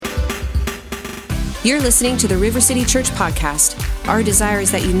You're listening to the River City Church podcast. Our desire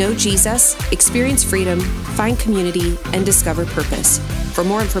is that you know Jesus, experience freedom, find community, and discover purpose. For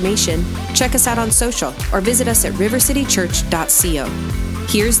more information, check us out on social or visit us at rivercitychurch.co.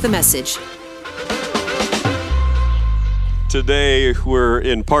 Here's the message. Today, we're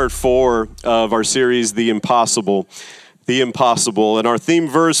in part 4 of our series, The Impossible. The Impossible. And our theme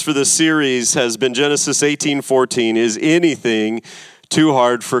verse for this series has been Genesis 18:14. Is anything too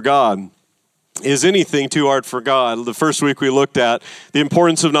hard for God? Is anything too hard for God? The first week we looked at the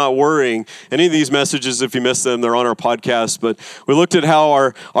importance of not worrying. Any of these messages, if you missed them, they're on our podcast. But we looked at how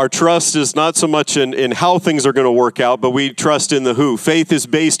our trust is not so much in how things are going to work out, but we trust in the who. Faith is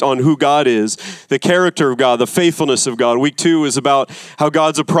based on who God is, the character of God, the faithfulness of God. Week 2 is about how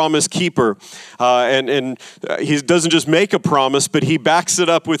God's a promise keeper. And he doesn't just make a promise, but he backs it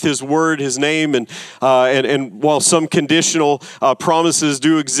up with his word, his name. And while some conditional promises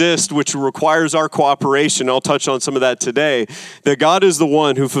do exist, which requires our cooperation, I'll touch on some of that today, that God is the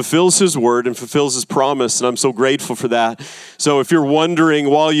one who fulfills his word and fulfills his promise, and I'm so grateful for that. So if you're wondering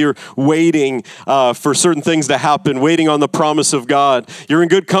while you're waiting for certain things to happen, waiting on the promise of God, you're in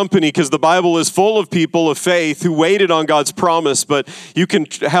good company because the Bible is full of people of faith who waited on God's promise, but you can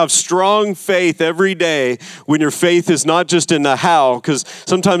have strong faith every day when your faith is not just in the how, because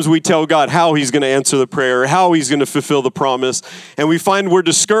sometimes we tell God how he's going to answer the prayer, how he's going to fulfill the promise, and we find we're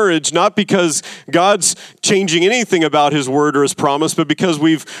discouraged, not because God's changing anything about his word or his promise, but because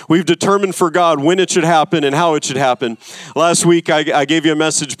we've determined for God when it should happen and how it should happen. Last week, I gave you a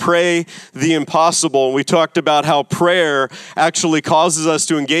message, Pray the Impossible, and we talked about how prayer actually causes us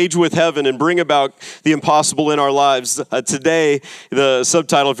to engage with heaven and bring about the impossible in our lives. Today, the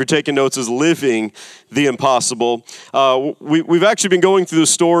subtitle, if you're taking notes, is Living the Impossible. We've actually been going through the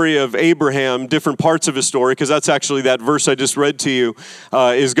story of Abraham, different parts of his story, because that's actually that verse I just read to you,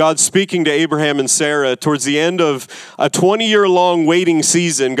 is God speaking to Abraham and Sarah towards the end of a 20-year-long waiting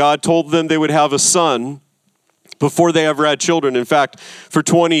season. God told them they would have a son before they ever had children. In fact, for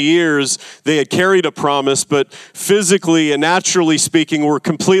 20 years, they had carried a promise, but physically and naturally speaking, were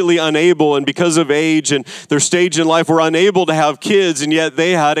completely unable, and because of age and their stage in life, were unable to have kids, and yet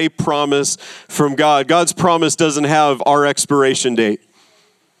they had a promise from God. God's promise doesn't have our expiration date.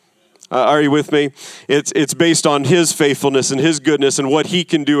 Are you with me? It's based on his faithfulness and his goodness and what he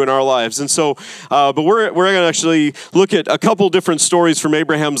can do in our lives. And so, but we're going to actually look at a couple different stories from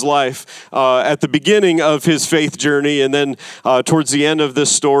Abraham's life at the beginning of his faith journey, and then towards the end of this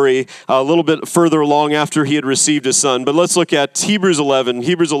story, a little bit further along after he had received his son. But let's look at Hebrews 11.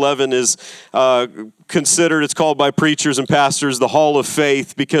 Hebrews 11 is considered, it's called by preachers and pastors, the Hall of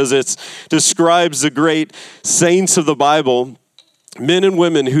Faith, because it describes the great saints of the Bible, men and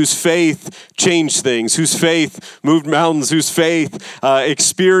women whose faith changed things, whose faith moved mountains, whose faith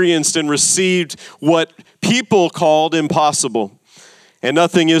experienced and received what people called impossible. And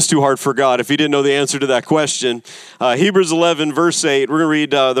nothing is too hard for God. If you didn't know the answer to that question, Hebrews 11, verse 8, we're going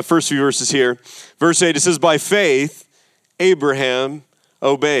to read the first few verses here. Verse 8, it says, by faith, Abraham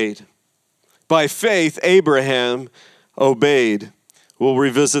obeyed. By faith, Abraham obeyed. We'll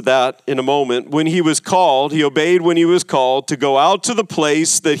revisit that in a moment. When he was called, he obeyed when he was called to go out to the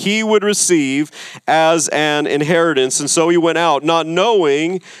place that he would receive as an inheritance. And so he went out, not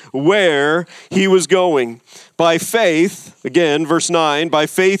knowing where he was going. By faith, again, verse 9, by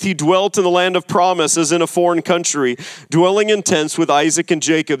faith he dwelt in the land of promise as in a foreign country, dwelling in tents with Isaac and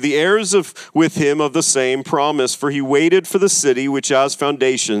Jacob, the heirs with him of the same promise. For he waited for the city which has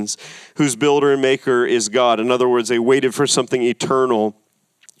foundations, whose builder and maker is God. In other words, they waited for something eternal,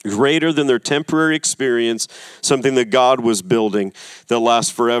 greater than their temporary experience, something that God was building that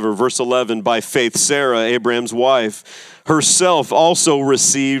lasts forever. Verse 11, by faith Sarah, Abraham's wife, herself also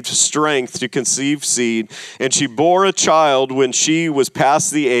received strength to conceive seed, and she bore a child when she was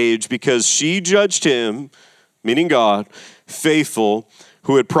past the age, because she judged him, meaning God, faithful,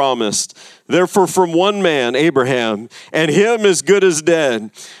 who had promised. Therefore, from one man, Abraham, and him as good as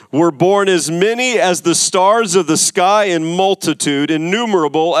dead, were born as many as the stars of the sky in multitude,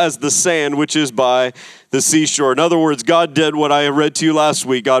 innumerable as the sand which is by the seashore. In other words, God did what I read to you last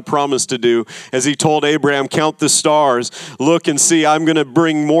week, God promised to do, as he told Abraham, count the stars, look and see, I'm going to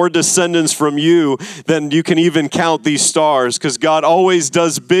bring more descendants from you than you can even count these stars, because God always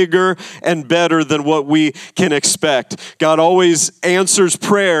does bigger and better than what we can expect. God always answers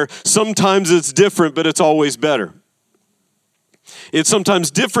prayer. Sometimes it's different, but it's always better. It's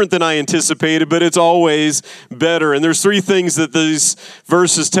sometimes different than I anticipated, but it's always better. And there's 3 things that these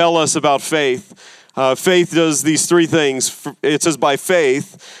verses tell us about faith. Faith does these three things. It says by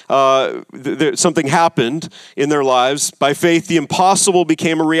faith, something happened in their lives. By faith, the impossible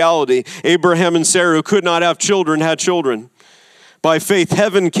became a reality. Abraham and Sarah, who could not have children, had children. By faith,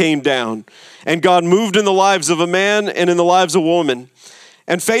 heaven came down, and God moved in the lives of a man and in the lives of a woman.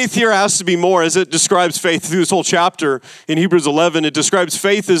 And faith here has to be more, as it describes faith through this whole chapter in Hebrews 11. It describes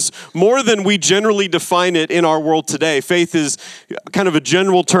faith as more than we generally define it in our world today. Faith is kind of a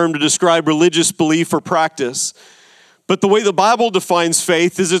general term to describe religious belief or practice. But the way the Bible defines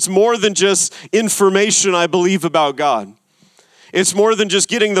faith is it's more than just information I believe about God. It's more than just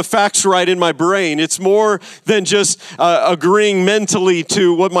getting the facts right in my brain. It's more than just agreeing mentally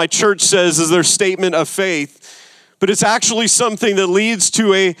to what my church says is their statement of faith. But it's actually something that leads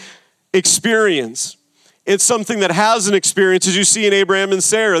to a experience. It's something that has an experience, as you see in Abraham and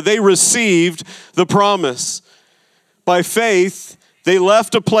Sarah. They received the promise. By faith, they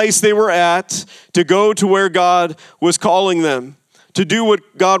left a place they were at to go to where God was calling them, to do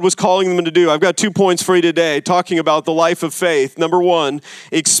what God was calling them to do. I've got 2 points for you today, talking about the life of faith. Number one,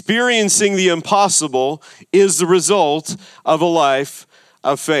 experiencing the impossible is the result of a life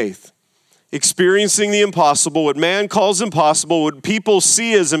of faith. Experiencing the impossible, what man calls impossible, what people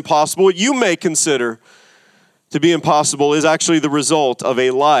see as impossible, what you may consider to be impossible, is actually the result of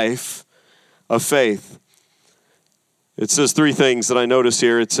a life of faith. It says three things that I notice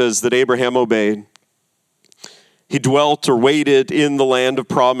here. It says that Abraham obeyed. He dwelt or waited in the land of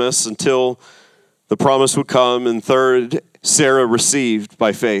promise until the promise would come. And third, Sarah received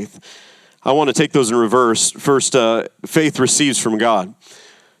by faith. I want to take those in reverse. First, faith receives from God.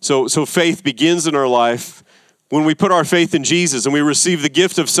 So faith begins in our life when we put our faith in Jesus and we receive the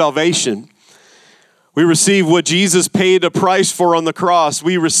gift of salvation. We receive what Jesus paid a price for on the cross.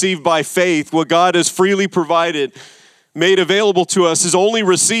 We receive by faith what God has freely provided, made available to us, is only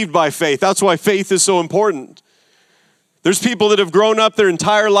received by faith. That's why faith is so important. There's people that have grown up their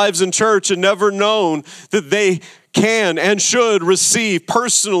entire lives in church and never known that they can and should receive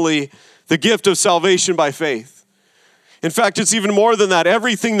personally the gift of salvation by faith. In fact, it's even more than that.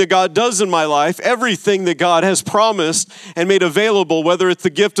 Everything that God does in my life, everything that God has promised and made available, whether it's the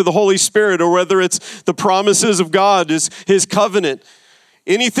gift of the Holy Spirit or whether it's the promises of God, is His covenant.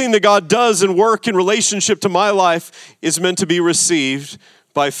 Anything that God does and work in relationship to my life is meant to be received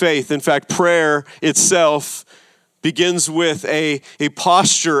by faith. In fact, prayer itself begins with a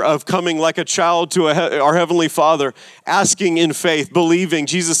posture of coming like a child to our Heavenly Father, asking in faith, believing.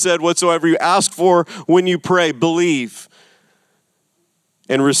 Jesus said, whatsoever you ask for when you pray, believe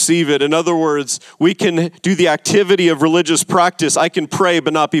and receive it. In other words, we can do the activity of religious practice. I can pray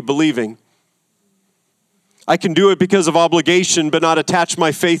but not be believing. I can do it because of obligation but not attach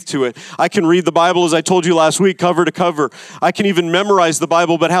my faith to it. I can read the Bible, as I told you last week, cover to cover. I can even memorize the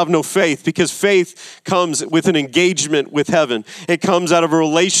Bible but have no faith, because faith comes with an engagement with heaven. It comes out of a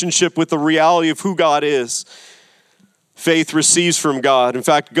relationship with the reality of who God is. Faith receives from God. In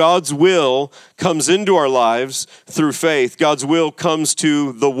fact, God's will comes into our lives through faith. God's will comes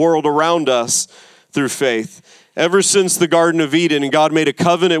to the world around us through faith. Ever since the Garden of Eden, and God made a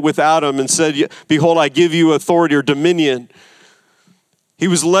covenant with Adam and said, behold, I give you authority or dominion. He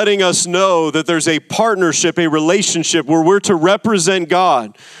was letting us know that there's a partnership, a relationship where we're to represent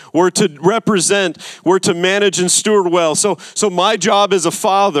God. We're to manage and steward well. So my job as a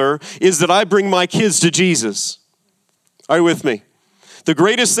father is that I bring my kids to Jesus. Are you with me? The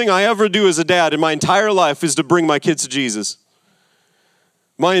greatest thing I ever do as a dad in my entire life is to bring my kids to Jesus.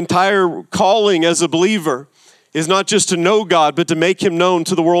 My entire calling as a believer is not just to know God, but to make Him known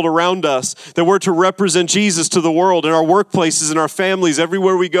to the world around us. That we're to represent Jesus to the world in our workplaces, in our families,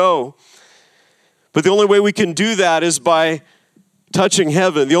 everywhere we go. But the only way we can do that is by touching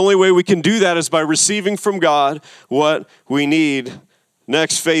heaven. The only way we can do that is by receiving from God what we need.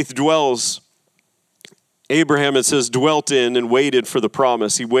 Next, faith dwells. Abraham, it says, dwelt in and waited for the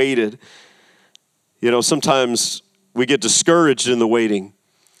promise. He waited. Sometimes we get discouraged in the waiting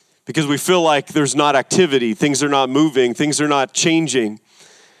because we feel like there's not activity. Things are not moving. Things are not changing.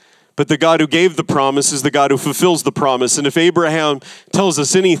 But the God who gave the promise is the God who fulfills the promise. And if Abraham tells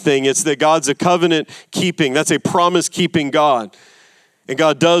us anything, it's that God's a covenant keeping. That's a promise keeping God. And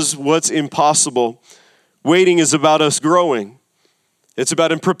God does what's impossible. Waiting is about us growing. It's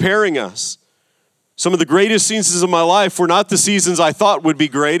about Him preparing us. Some of the greatest seasons of my life were not the seasons I thought would be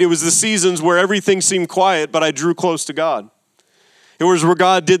great. It was the seasons where everything seemed quiet, but I drew close to God. It was where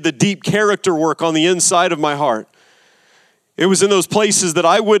God did the deep character work on the inside of my heart. It was in those places that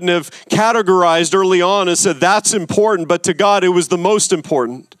I wouldn't have categorized early on and said, that's important, but to God, it was the most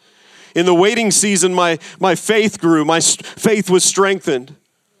important. In the waiting season, my faith grew. My faith was strengthened.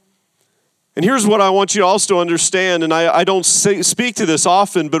 And here's what I want you to also understand, and I don't speak to this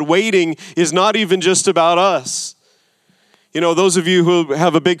often, but waiting is not even just about us. You know, those of you who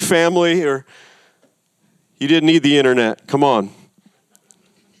have a big family, or you didn't need the internet, come on.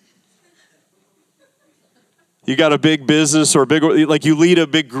 You got a big business or like you lead a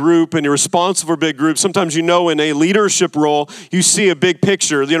big group and you're responsible for a big group. Sometimes, you know, in a leadership role, you see a big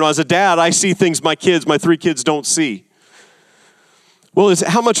picture. You know, as a dad, I see things my 3 kids don't see. Well,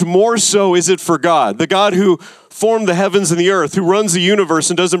 how much more so is it for God? The God who formed the heavens and the earth, who runs the universe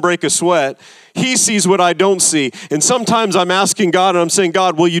and doesn't break a sweat, he sees what I don't see. And sometimes I'm asking God and I'm saying,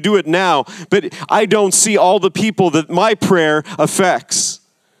 God, will you do it now? But I don't see all the people that my prayer affects.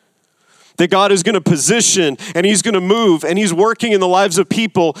 That God is going to position and he's going to move and he's working in the lives of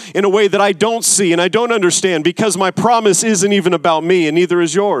people in a way that I don't see and I don't understand, because my promise isn't even about me and neither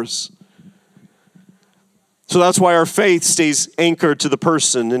is yours. So that's why our faith stays anchored to the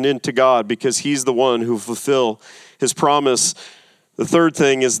person and into God, because he's the one who will fulfill his promise. The third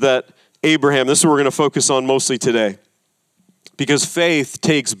thing is that Abraham, this is what we're going to focus on mostly today, because faith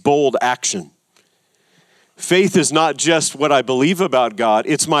takes bold action. Faith is not just what I believe about God,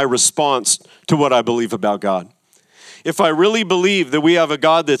 it's my response to what I believe about God. If I really believe that we have a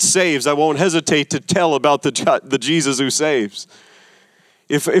God that saves, I won't hesitate to tell about the Jesus who saves.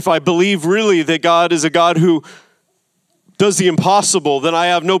 If I believe really that God is a God who does the impossible, then I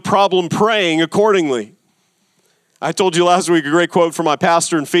have no problem praying accordingly. I told you last week a great quote from my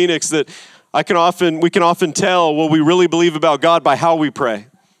pastor in Phoenix that we can often tell what we really believe about God by how we pray.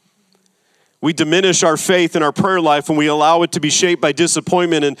 We diminish our faith in our prayer life when we allow it to be shaped by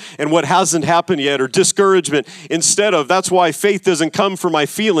disappointment and what hasn't happened yet, or discouragement. That's why faith doesn't come from my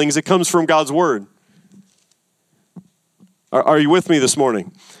feelings, it comes from God's word. Are you with me this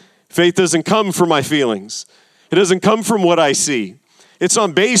morning? Faith doesn't come from my feelings. It doesn't come from what I see. It's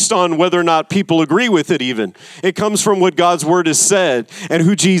not based on whether or not people agree with it even. It comes from what God's word has said and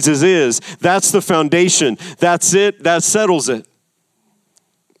who Jesus is. That's the foundation. That's it. That settles it.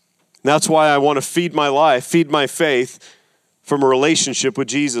 That's why I want to feed my life, feed my faith from a relationship with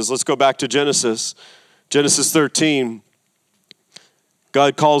Jesus. Let's go back to Genesis. Genesis 13.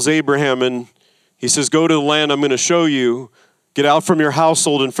 God calls Abraham and he says, go to the land I'm going to show you. Get out from your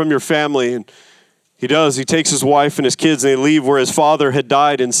household and from your family. And he does. He takes his wife and his kids and they leave where his father had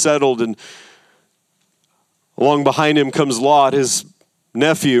died and settled. And along behind him comes Lot, his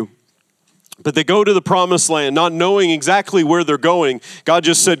nephew. But they go to the promised land, not knowing exactly where they're going. God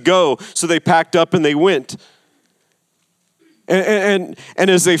just said, go. So they packed up and they went. And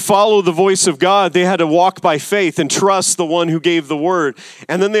as they follow the voice of God, they had to walk by faith and trust the one who gave the word.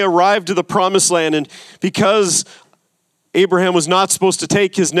 And then they arrived to the promised land. And because Abraham was not supposed to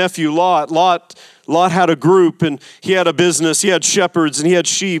take his nephew Lot had a group and he had a business, he had shepherds and he had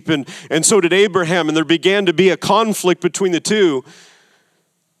sheep, and so did Abraham. And there began to be a conflict between the two.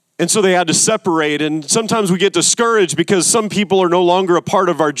 And so they had to separate. And sometimes we get discouraged because some people are no longer a part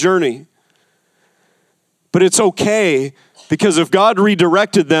of our journey. But it's okay, because if God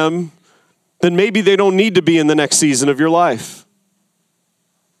redirected them, then maybe they don't need to be in the next season of your life.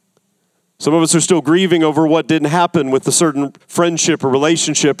 Some of us are still grieving over what didn't happen with a certain friendship or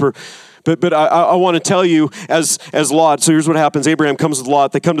relationship, but I want to tell you as Lot. So here's what happens. Abraham comes with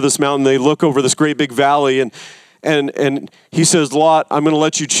Lot. They come to this mountain. They look over this great big valley, and he says, Lot, I'm going to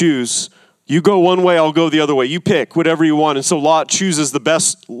let you choose. You go one way, I'll go the other way. You pick whatever you want. And so Lot chooses the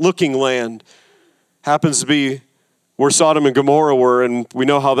best looking land. Happens to be where Sodom and Gomorrah were, and we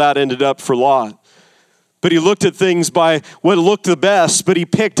know how that ended up for Lot. But he looked at things by what looked the best, but he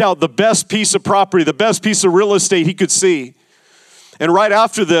picked out the best piece of property, the best piece of real estate he could see. And right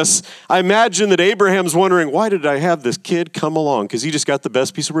after this, I imagine that Abraham's wondering, why did I have this kid come along? Because he just got the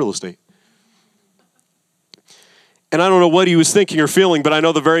best piece of real estate. And I don't know what he was thinking or feeling, but I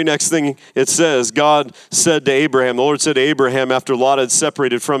know the very next thing it says, God said to Abraham, the Lord said to Abraham after Lot had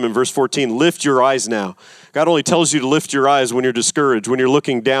separated from him, verse 14, lift your eyes now. God only tells you to lift your eyes when you're discouraged, when you're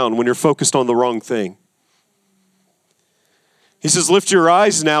looking down, when you're focused on the wrong thing. He says, lift your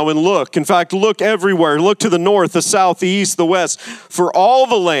eyes now and look. In fact, look everywhere. Look to the north, the south, the east, the west. For all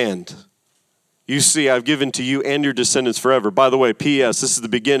the land you see I've given to you and your descendants forever. By the way, P.S., this is the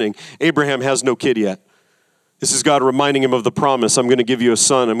beginning. Abraham has no kid yet. This is God reminding him of the promise. I'm going to give you a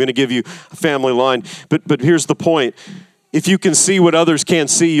son. I'm going to give you a family line. But here's the point. If you can see what others can't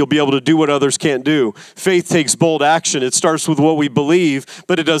see, you'll be able to do what others can't do. Faith takes bold action. It starts with what we believe,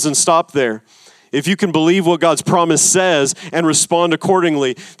 but it doesn't stop there. If you can believe what God's promise says and respond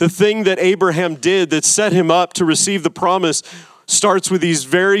accordingly, the thing that Abraham did that set him up to receive the promise starts with these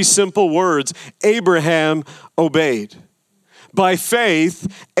very simple words. Abraham obeyed. By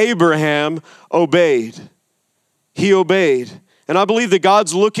faith, Abraham obeyed. He obeyed. And I believe that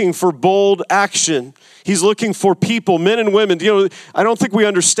God's looking for bold action. He's looking for people, men and women. I don't think we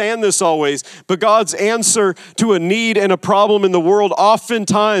understand this always, but God's answer to a need and a problem in the world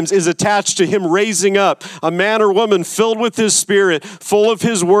oftentimes is attached to him raising up a man or woman filled with his Spirit, full of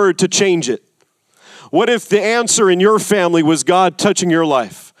his word to change it. What if the answer in your family was God touching your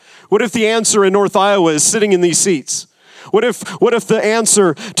life? What if the answer in North Iowa is sitting in these seats? What if the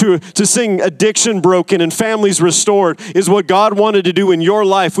answer to seeing addiction broken and families restored is what God wanted to do in your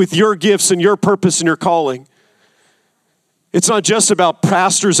life with your gifts and your purpose and your calling? It's not just about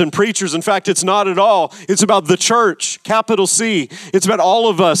pastors and preachers. In fact, it's not at all. It's about the church, capital C. It's about all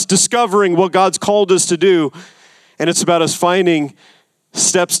of us discovering what God's called us to do. And it's about us finding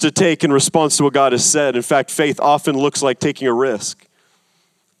steps to take in response to what God has said. In fact, faith often looks like taking a risk,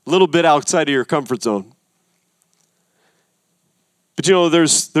 a little bit outside of your comfort zone. But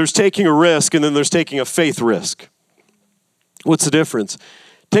there's taking a risk and then there's taking a faith risk. What's the difference?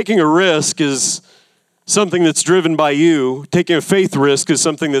 Taking a risk is something that's driven by you. Taking a faith risk is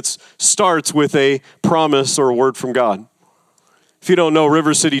something that starts with a promise or a word from God. If you don't know,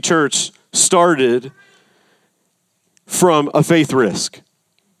 River City Church started from a faith risk,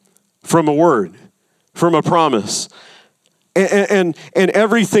 from a word, from a promise. And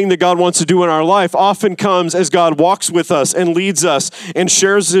everything that God wants to do in our life often comes as God walks with us and leads us and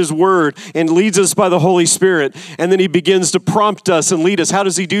shares his word and leads us by the Holy Spirit. And then he begins to prompt us and lead us. How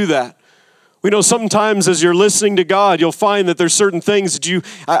does he do that? We know sometimes as you're listening to God, you'll find that there's certain things that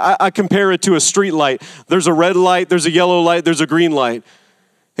I compare it to a street light. There's a red light, there's a yellow light, there's a green light.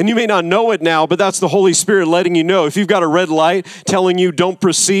 And you may not know it now, but that's the Holy Spirit letting you know. If you've got a red light telling you don't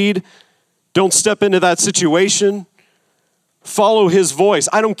proceed, don't step into that situation, follow his voice.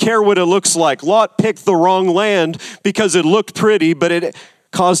 I don't care what it looks like. Lot picked the wrong land because it looked pretty, but it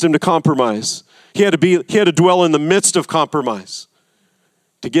caused him to compromise. He had to dwell in the midst of compromise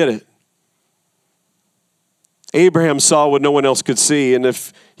to get it. Abraham saw what no one else could see. And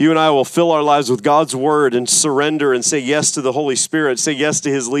if you and I will fill our lives with God's word and surrender and say yes to the Holy Spirit, say yes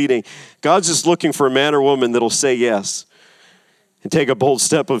to his leading, God's just looking for a man or woman that'll say yes and take a bold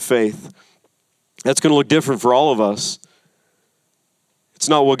step of faith. That's going to look different for all of us. It's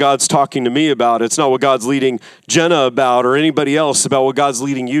not what God's talking to me about. It's not what God's leading Jenna about or anybody else about what God's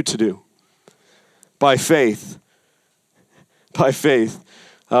leading you to do. By faith. By faith.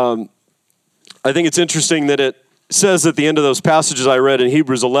 I think it's interesting that it says at the end of those passages I read in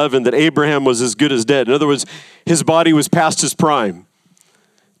Hebrews 11 that Abraham was as good as dead. In other words, his body was past his prime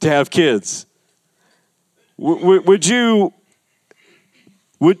to have kids. Let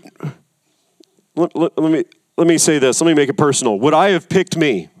me say this. Let me make it personal. Would I have picked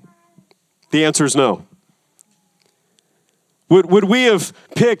me? The answer is no. Would we have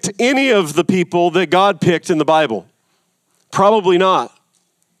picked any of the people that God picked in the Bible? Probably not.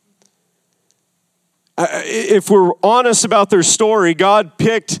 If we're honest about their story, God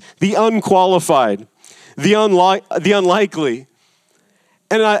picked the unqualified, the unlikely.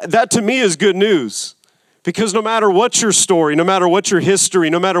 And that to me is good news. Because no matter what your story, no matter what your history,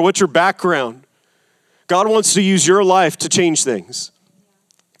 no matter what your background, God wants to use your life to change things.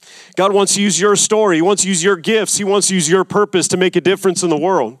 God wants to use your story. He wants to use your gifts. He wants to use your purpose to make a difference in the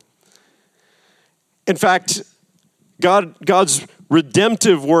world. In fact, God's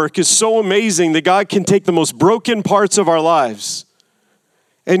redemptive work is so amazing that God can take the most broken parts of our lives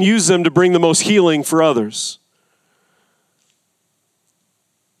and use them to bring the most healing for others.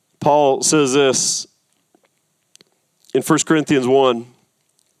 Paul says this in 1 Corinthians 1.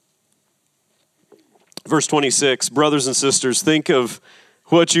 Verse 26, brothers and sisters, think of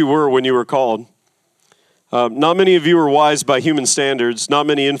what you were when you were called. Not many of you are wise by human standards, not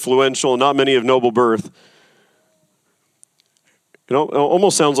many influential, not many of noble birth. It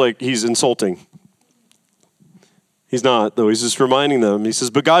almost sounds like he's insulting. He's not, though. He's just reminding them. He says,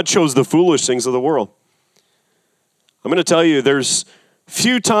 but God chose the foolish things of the world. I'm going to tell you, there's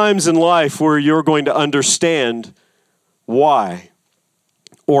few times in life where you're going to understand why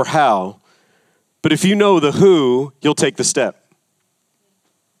or how. But if you know the who, you'll take the step.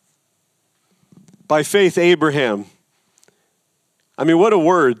 By faith, Abraham. I mean, what a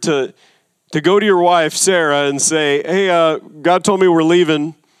word to go to your wife, Sarah, and say, hey, God told me we're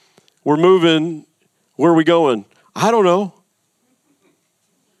leaving. We're moving. Where are we going? I don't know.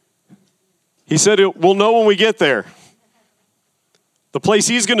 He said, we'll know when we get there. The place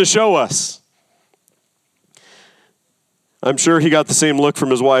he's going to show us. I'm sure he got the same look from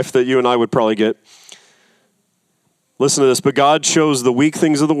his wife that you and I would probably get. Listen to this. But God chose the weak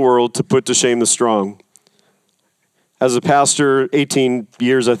things of the world to put to shame the strong. As a pastor, 18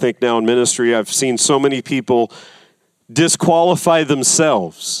 years, I think, now in ministry, I've seen so many people disqualify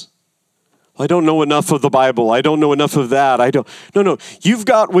themselves. I don't know enough of the Bible. I don't know enough of that. No. You've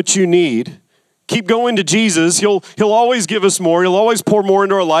got what you need. Keep going to Jesus. He'll always give us more. He'll always pour more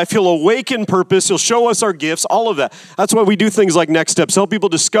into our life. He'll awaken purpose. He'll show us our gifts, all of that. That's why we do things like Next Steps, help people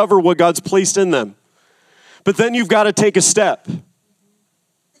discover what God's placed in them. But then you've got to take a step.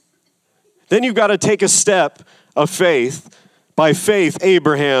 Then you've got to take a step of faith. By faith,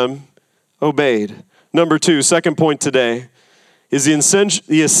 Abraham obeyed. Number 2, second point today, is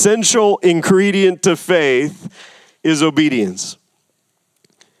the essential ingredient to faith is obedience.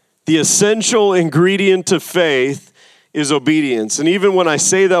 The essential ingredient to faith is obedience. And even when I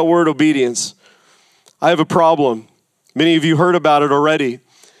say that word obedience, I have a problem. Many of you heard about it already.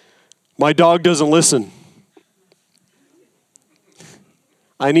 My dog doesn't listen.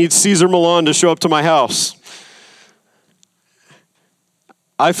 I need Caesar Milan to show up to my house.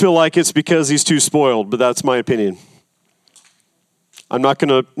 I feel like it's because he's too spoiled, but that's my opinion. I'm not going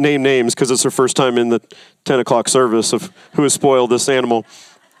to name names because it's their first time in the 10 o'clock service of who has spoiled this animal.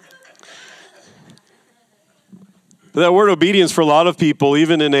 But that word obedience for a lot of people,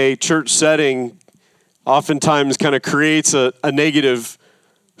 even in a church setting, oftentimes kind of creates a negative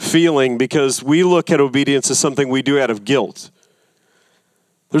feeling because we look at obedience as something we do out of guilt.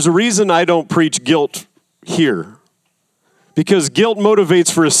 There's a reason I don't preach guilt here. Because guilt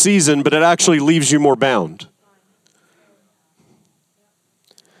motivates for a season, but it actually leaves you more bound.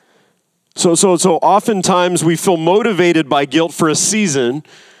 So oftentimes we feel motivated by guilt for a season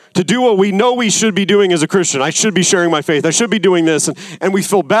to do what we know we should be doing as a Christian. I should be sharing my faith. I should be doing this. And we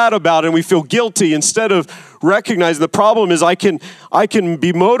feel bad about it and we feel guilty instead of recognizing the problem is I can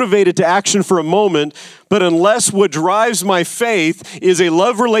be motivated to action for a moment, but unless what drives my faith is a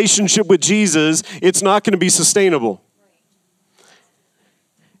love relationship with Jesus, it's not going to be sustainable.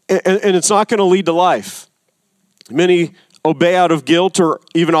 And it's not going to lead to life. Many obey out of guilt or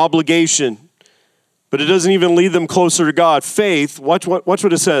even obligation, but it doesn't even lead them closer to God. Faith, watch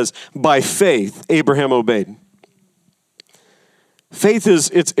what it says. By faith, Abraham obeyed. Faith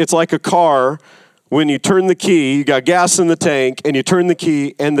it's like a car. When you turn the key, you got gas in the tank, and you turn the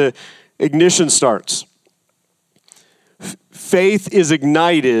key, and the ignition starts. Faith is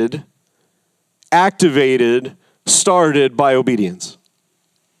ignited, activated, started by obedience.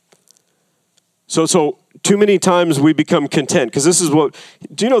 So too many times we become content, because this is do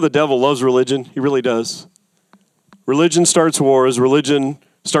you know the devil loves religion? He really does. Religion starts wars. Religion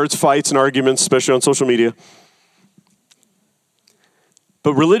starts fights and arguments, especially on social media.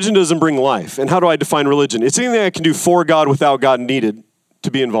 But religion doesn't bring life. And how do I define religion? It's anything I can do for God without God needed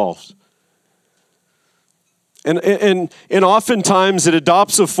to be involved. And oftentimes it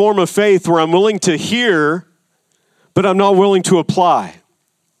adopts a form of faith where I'm willing to hear, but I'm not willing to apply.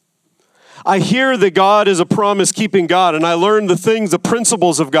 I hear that God is a promise-keeping God, and I learn the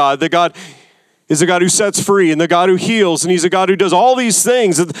principles of God, that God is a God who sets free and the God who heals, and he's a God who does all these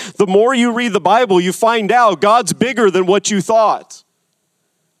things. The more you read the Bible, you find out God's bigger than what you thought.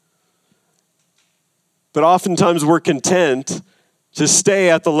 But oftentimes we're content to stay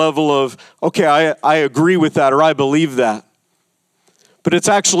at the level of, okay, I agree with that or I believe that. But it's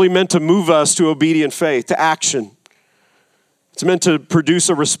actually meant to move us to obedient faith, to action. It's meant to produce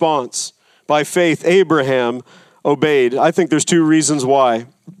a response. By faith, Abraham obeyed. I think there's 2 reasons why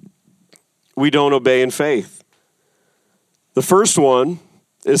we don't obey in faith. The first one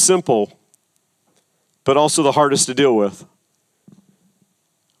is simple, but also the hardest to deal with.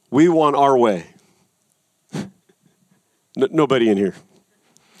 We want our way. Nobody in here.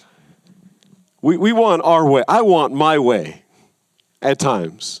 We want our way. I want my way at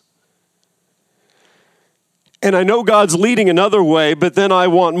times. And I know God's leading another way, but then I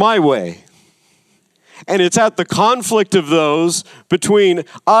want my way. And it's at the conflict of those between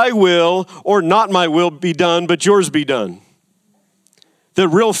I will or not my will be done, but yours be done. That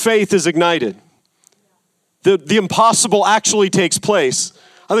real faith is ignited. The impossible actually takes place.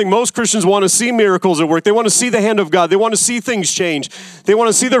 I think most Christians want to see miracles at work. They want to see the hand of God. They want to see things change. They want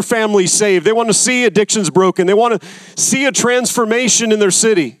to see their family saved. They want to see addictions broken. They want to see a transformation in their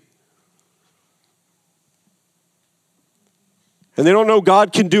city. And they don't know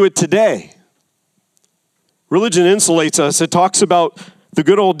God can do it today. Religion insulates us. It talks about the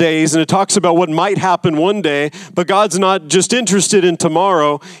good old days, and it talks about what might happen one day, but God's not just interested in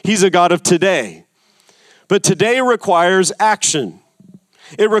tomorrow. He's a God of today. But today requires action.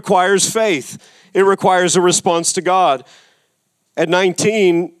 It requires faith. It requires a response to God. At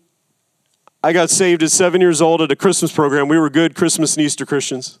 19, I got saved at 7 years old at a Christmas program. We were good Christmas and Easter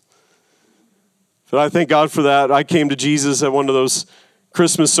Christians. But I thank God for that. I came to Jesus at one of those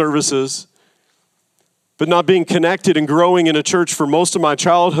Christmas services. But not being connected and growing in a church for most of my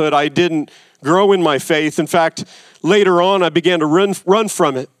childhood, I didn't grow in my faith. In fact, later on, I began to run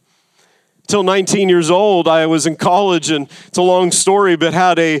from it. Till 19 years old, I was in college, and it's a long story, but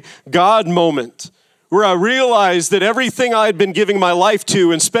had a God moment where I realized that everything I had been giving my life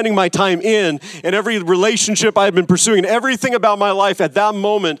to and spending my time in, and every relationship I had been pursuing, and everything about my life at that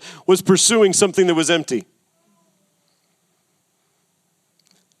moment was pursuing something that was empty.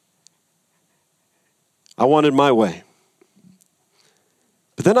 I wanted my way.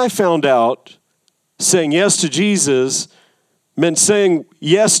 But then I found out saying yes to Jesus meant saying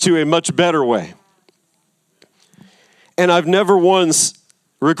yes to a much better way. And I've never once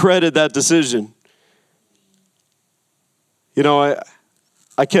regretted that decision. You know,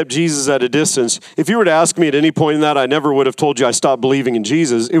 I kept Jesus at a distance. If you were to ask me at any point in that, I never would have told you I stopped believing in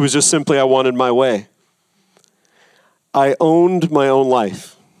Jesus. It was just simply I wanted my way. I owned my own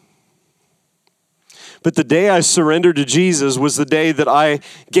life. But the day I surrendered to Jesus was the day that I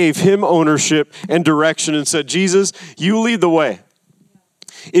gave him ownership and direction and said, Jesus, you lead the way.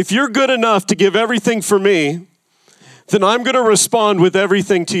 If you're good enough to give everything for me, then I'm going to respond with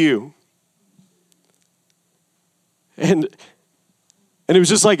everything to you. And it was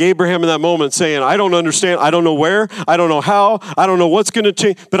just like Abraham in that moment saying, I don't understand, I don't know where, I don't know how, I don't know what's going to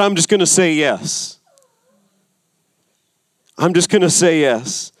change, but I'm just going to say yes. I'm just going to say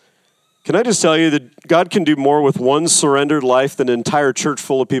yes. Can I just tell you that God can do more with one surrendered life than an entire church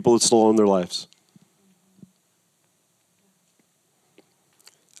full of people that still own their lives?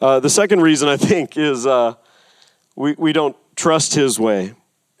 The second reason, I think, is we don't trust his way.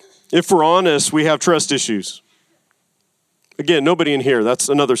 If we're honest, we have trust issues. Again, nobody in here. That's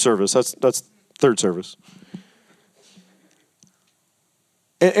another service. That's third service.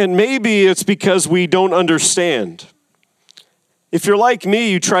 And maybe it's because we don't understand. If you're like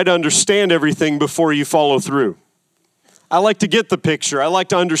me, you try to understand everything before you follow through. I like to get the picture. I like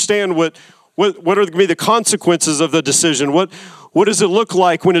to understand what are going to be the consequences of the decision. What does it look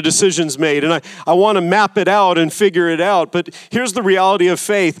like when a decision's made? And I want to map it out and figure it out. But here's the reality of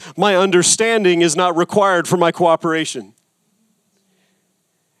faith. My understanding is not required for my cooperation.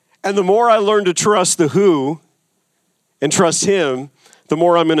 And the more I learn to trust the who and trust him, the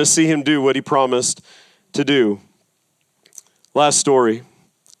more I'm going to see him do what he promised to do. Last story.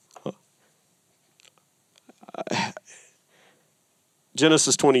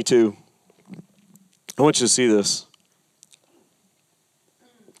 Genesis 22. I want you to see this.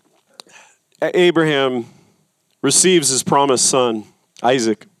 Abraham receives his promised son,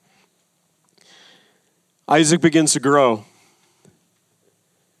 Isaac. Isaac begins to grow.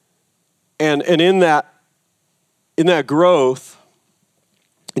 And in that growth,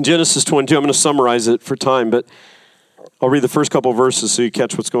 in Genesis 22, I'm going to summarize it for time, but I'll read the first couple of verses so you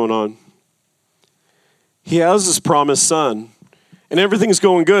catch what's going on. He has this promised son, and everything's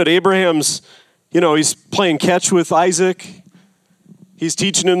going good. Abraham's, he's playing catch with Isaac. He's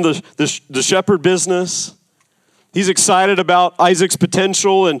teaching him the shepherd business. He's excited about Isaac's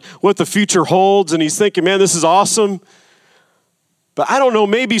potential and what the future holds, and he's thinking, man, this is awesome. But I don't know,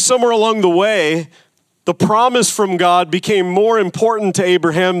 maybe somewhere along the way, the promise from God became more important to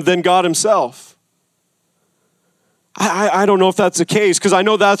Abraham than God himself. I don't know if that's the case, because I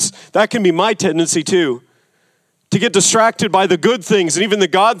know that can be my tendency too, to get distracted by the good things and even the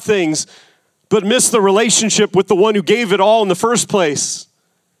God things, but miss the relationship with the one who gave it all in the first place.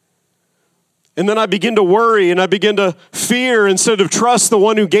 And then I begin to worry and I begin to fear instead of trust the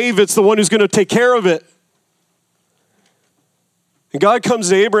one who gave it's the one who's going to take care of it. And God comes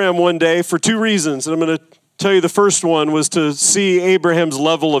to Abraham one day for two reasons. And I'm going to tell you the first one was to see Abraham's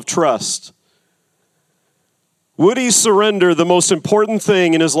level of trust. Would he surrender the most important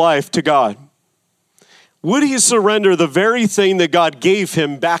thing in his life to God? Would he surrender the very thing that God gave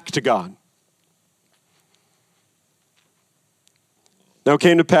him back to God? Now it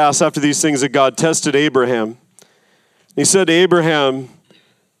came to pass after these things that God tested Abraham. He said to Abraham,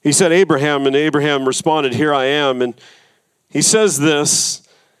 and Abraham responded, here I am. And he says this,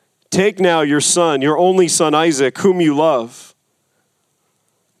 take now your son, your only son Isaac, whom you love.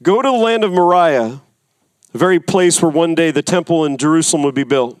 Go to the land of Moriah, the very place where one day the temple in Jerusalem would be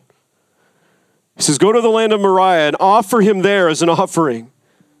built. He says, go to the land of Moriah and offer him there as an offering.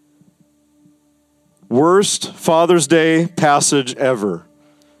 Worst Father's Day passage ever.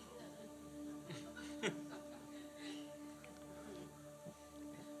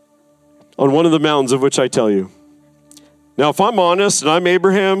 On one of the mountains of which I tell you. Now, if I'm honest and I'm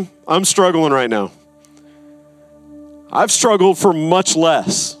Abraham, I'm struggling right now. I've struggled for much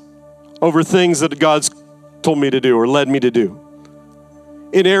less. over things that God's told me to do or led me to do.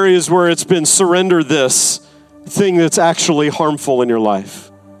 In areas where it's been surrender this thing that's actually harmful in your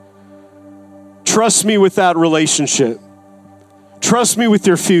life. Trust me with that relationship. Trust me with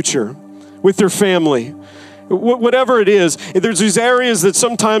your future, with your family. Whatever it is, there's these areas that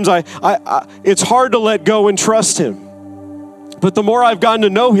sometimes it's hard to let go and trust him. But the more I've gotten to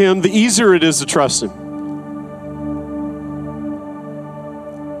know him, the easier it is to trust him.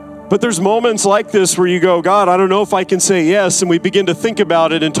 But there's moments like this where you go, God, I don't know if I can say yes, and we begin to think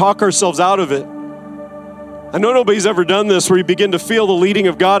about it and talk ourselves out of it. I know nobody's ever done this where you begin to feel the leading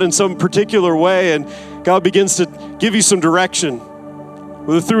of God in some particular way, and God begins to give you some direction,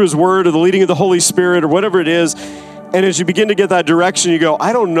 whether through his word or the leading of the Holy Spirit or whatever it is. And as you begin to get that direction, you go,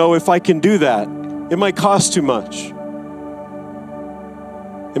 I don't know if I can do that. It might cost too much.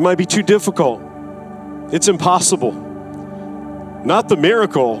 It might be too difficult. It's impossible. Not the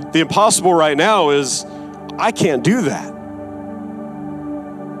miracle. The impossible right now is I can't do that.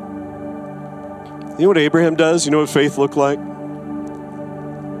 You know what Abraham does? You know what faith looked like?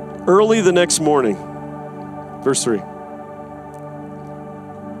 Early the next morning, verse 3.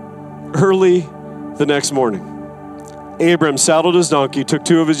 Early the next morning, Abraham saddled his donkey, took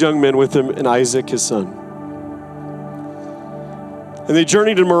 2 of his young men with him, and Isaac his son. And they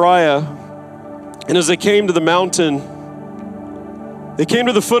journeyed to Moriah, and as they came to the mountain, they came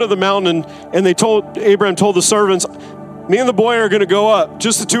to the foot of the mountain, and Abraham told the servants, me and the boy are going to go up,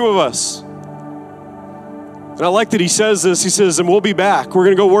 just the 2 of us. And I like that he says this. He says, and we'll be back. We're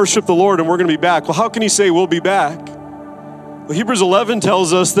going to go worship the Lord, and we're going to be back. Well, how can he say we'll be back? Well, Hebrews 11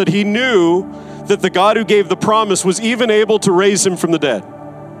 tells us that he knew that the God who gave the promise was even able to raise him from the dead.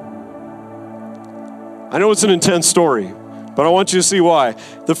 I know it's an intense story, but I want you to see why.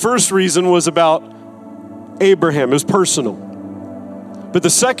 The first reason was about Abraham. It was personal. But the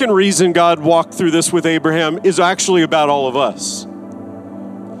second reason God walked through this with Abraham is actually about all of us.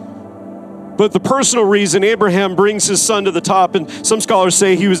 But the personal reason, Abraham brings his son to the top, and some scholars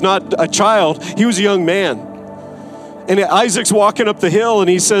say he was not a child, he was a young man. And Isaac's walking up the hill and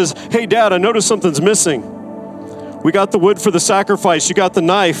he says, hey Dad, I noticed something's missing. We got the wood for the sacrifice, you got the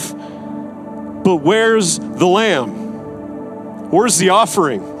knife, but where's the lamb? Where's the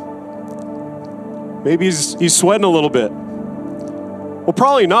offering? Maybe he's sweating a little bit. Well,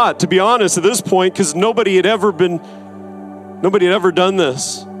 probably not, to be honest, at this point, because nobody had ever done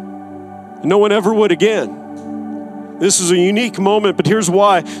this. No one ever would again. This is a unique moment, but here's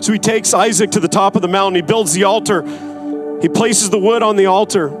why. So he takes Isaac to the top of the mountain. He builds the altar. He places the wood on the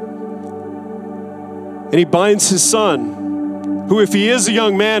altar. And he binds his son, who, if he is a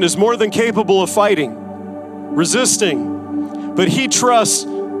young man, is more than capable of fighting, resisting. But he trusts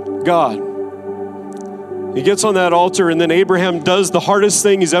God. He gets on that altar, and then Abraham does the hardest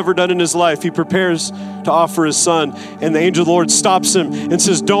thing he's ever done in his life. He prepares to offer his son, and the angel of the Lord stops him and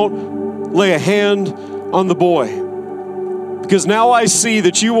says, don't lay a hand on the boy, because now I see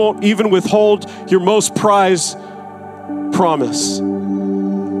that you won't even withhold your most prized promise.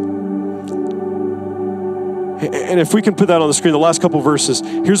 And if we can put that on the screen, the last couple verses,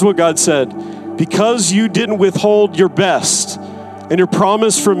 here's what God said. Because you didn't withhold your best and your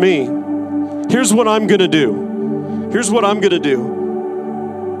promise from me, here's what I'm going to do. Here's what I'm going to do.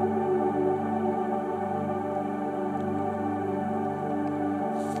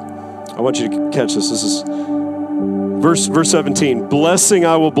 I want you to catch this. This is verse 17. Blessing,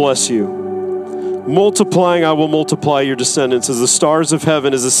 I will bless you. Multiplying, I will multiply your descendants as the stars of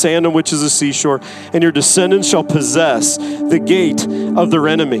heaven, as the sand on which is the seashore, and your descendants shall possess the gate of their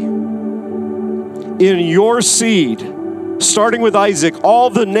enemy. In your seed, starting with Isaac, all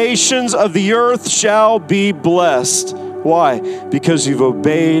the nations of the earth shall be blessed. Why? Because you've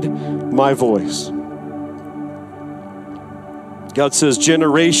obeyed my voice. God says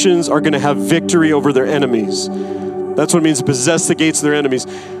generations are going to have victory over their enemies. That's what it means to possess the gates of their enemies.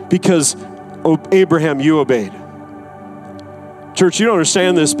 Because Abraham, you obeyed. Church, you don't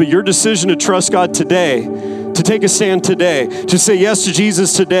understand this, but your decision to trust God today, to take a stand today, to say yes to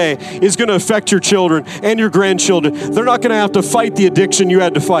Jesus today, is going to affect your children and your grandchildren. They're not going to have to fight the addiction you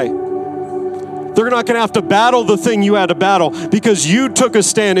had to fight. They're not going to have to battle the thing you had to battle, because you took a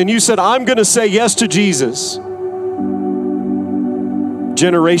stand and you said, I'm going to say yes to Jesus.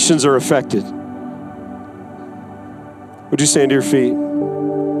 Generations are affected. Would you stand to your feet?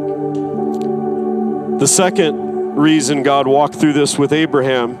 The second reason God walked through this with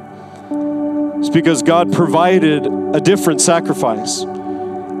Abraham is because God provided a different sacrifice.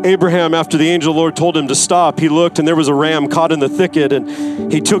 Abraham, after the angel of the Lord told him to stop, he looked and there was a ram caught in the thicket,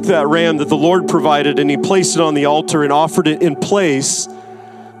 and he took that ram that the Lord provided and he placed it on the altar and offered it in place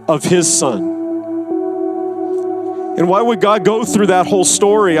of his son. And why would God go through that whole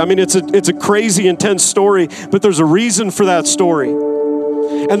story? I mean, it's a crazy, intense story, but there's a reason for that story.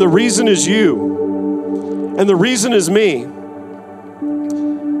 And the reason is you. And the reason is me.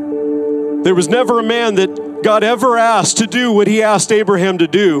 There was never a man that God ever asked to do what he asked Abraham to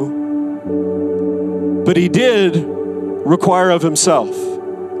do, but he did require of himself.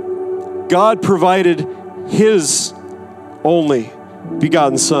 God provided his only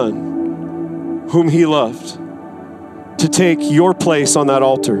begotten son, whom he loved, to take your place on that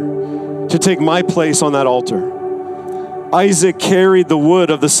altar, to take my place on that altar. Isaac carried the wood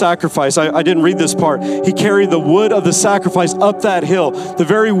of the sacrifice. I didn't read this part. He carried the wood of the sacrifice up that hill, the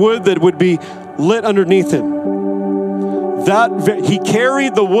very wood that would be lit underneath him. He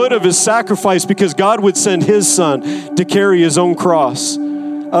carried the wood of his sacrifice because God would send his son to carry his own cross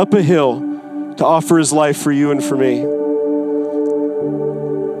up a hill to offer his life for you and for me.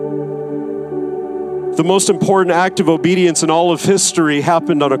 The most important act of obedience in all of history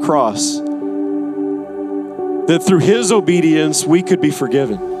happened on a cross. That through his obedience, we could be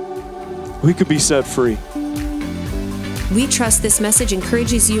forgiven. We could be set free. We trust this message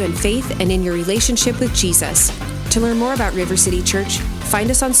encourages you in faith and in your relationship with Jesus. To learn more about River City Church,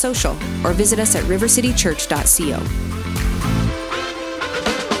 find us on social or visit us at rivercitychurch.co.